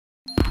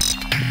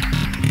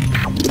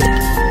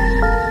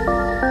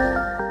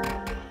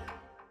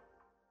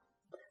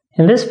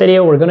In this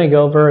video, we're going to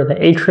go over the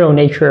atrial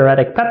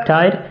natriuretic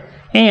peptide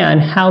and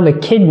how the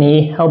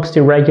kidney helps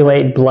to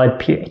regulate blood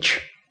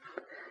pH.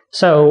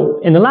 So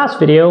in the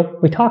last video,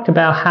 we talked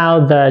about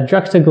how the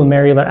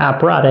juxtaglomerular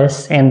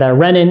apparatus and the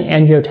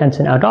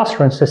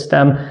renin-angiotensin-aldosterone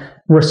system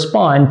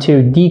respond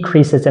to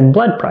decreases in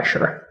blood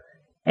pressure.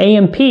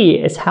 AMP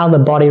is how the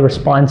body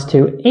responds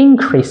to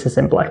increases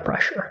in blood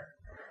pressure.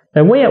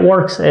 The way it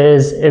works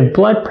is if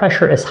blood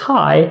pressure is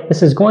high,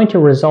 this is going to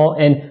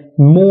result in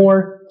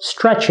more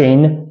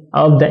stretching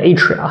of the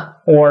atria,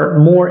 or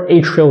more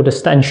atrial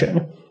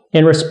distension.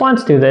 In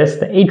response to this,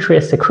 the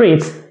atria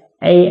secretes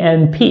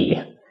AMP.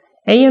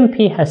 AMP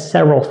has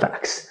several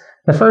effects.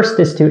 The first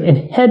is to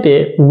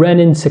inhibit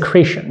renin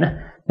secretion.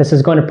 This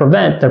is going to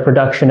prevent the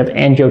production of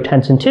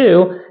angiotensin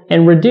II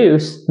and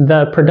reduce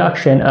the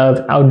production of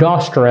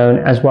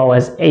aldosterone as well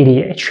as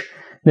ADH.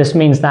 This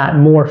means that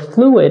more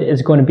fluid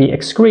is going to be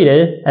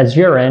excreted as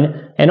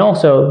urine, and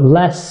also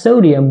less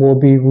sodium will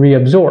be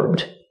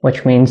reabsorbed,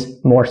 which means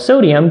more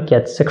sodium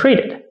gets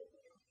secreted.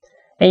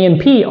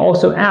 AMP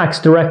also acts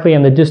directly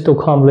on the distal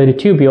convoluted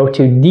tubule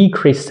to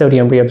decrease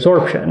sodium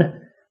reabsorption.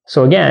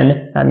 So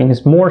again, that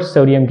means more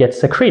sodium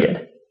gets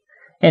secreted.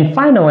 And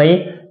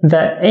finally,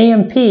 the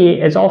AMP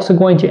is also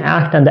going to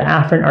act on the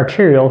afferent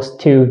arterioles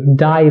to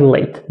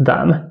dilate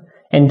them.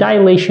 And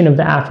dilation of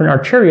the afferent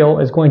arteriole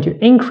is going to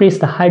increase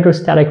the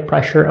hydrostatic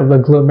pressure of the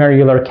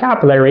glomerular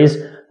capillaries,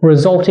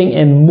 resulting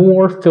in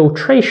more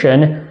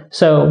filtration,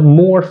 so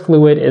more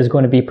fluid is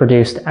going to be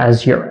produced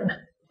as urine.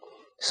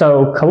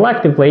 So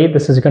collectively,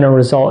 this is going to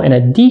result in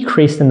a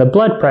decrease in the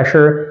blood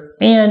pressure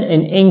and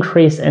an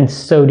increase in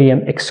sodium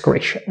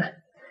excretion.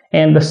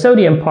 And the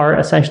sodium part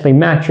essentially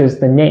matches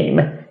the name.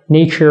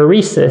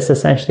 Natriuresis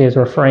essentially is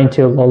referring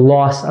to the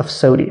loss of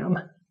sodium.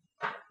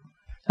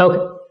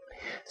 Okay,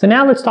 so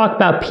now let's talk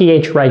about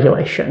pH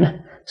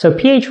regulation. So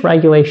pH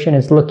regulation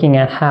is looking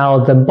at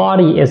how the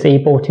body is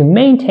able to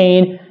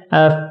maintain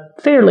a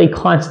fairly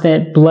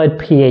constant blood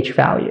pH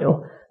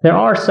value. There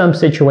are some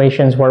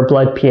situations where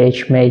blood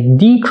pH may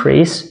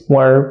decrease,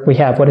 where we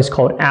have what is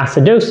called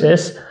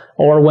acidosis,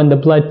 or when the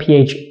blood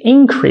pH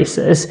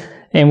increases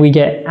and we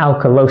get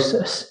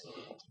alkalosis.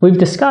 We've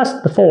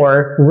discussed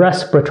before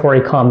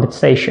respiratory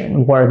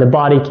compensation, where the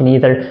body can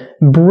either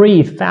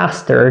breathe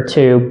faster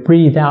to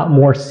breathe out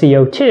more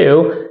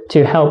CO2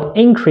 to help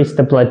increase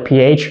the blood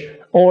pH,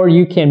 or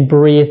you can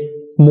breathe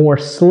more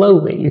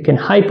slowly. You can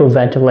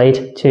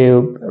hypoventilate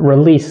to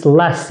release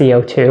less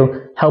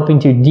CO2, helping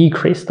to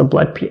decrease the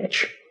blood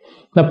pH.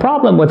 The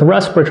problem with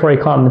respiratory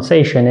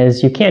compensation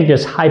is you can't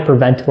just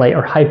hyperventilate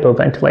or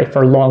hypoventilate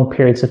for long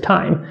periods of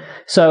time.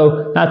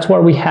 So that's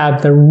where we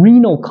have the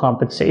renal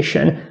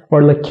compensation,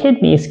 where the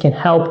kidneys can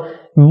help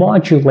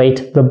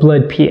modulate the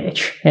blood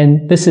pH.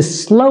 And this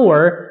is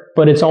slower,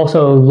 but it's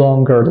also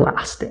longer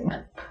lasting.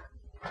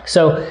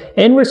 So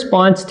in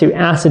response to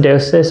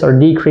acidosis or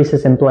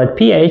decreases in blood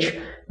pH,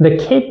 the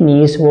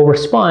kidneys will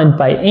respond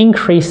by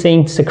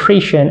increasing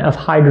secretion of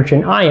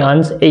hydrogen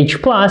ions, H+,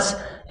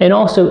 and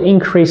also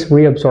increase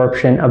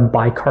reabsorption of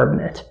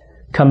bicarbonate.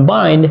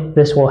 Combined,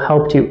 this will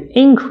help to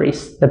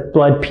increase the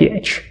blood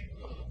pH.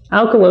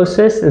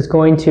 Alkalosis is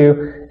going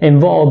to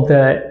involve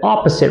the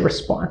opposite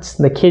response.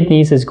 The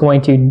kidneys is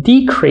going to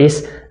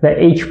decrease the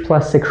H+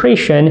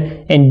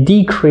 secretion and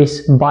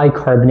decrease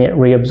bicarbonate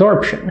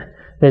reabsorption.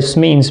 This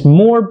means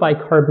more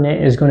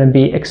bicarbonate is going to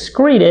be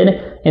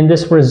excreted, and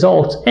this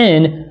results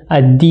in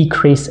a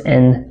decrease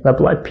in the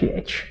blood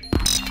pH.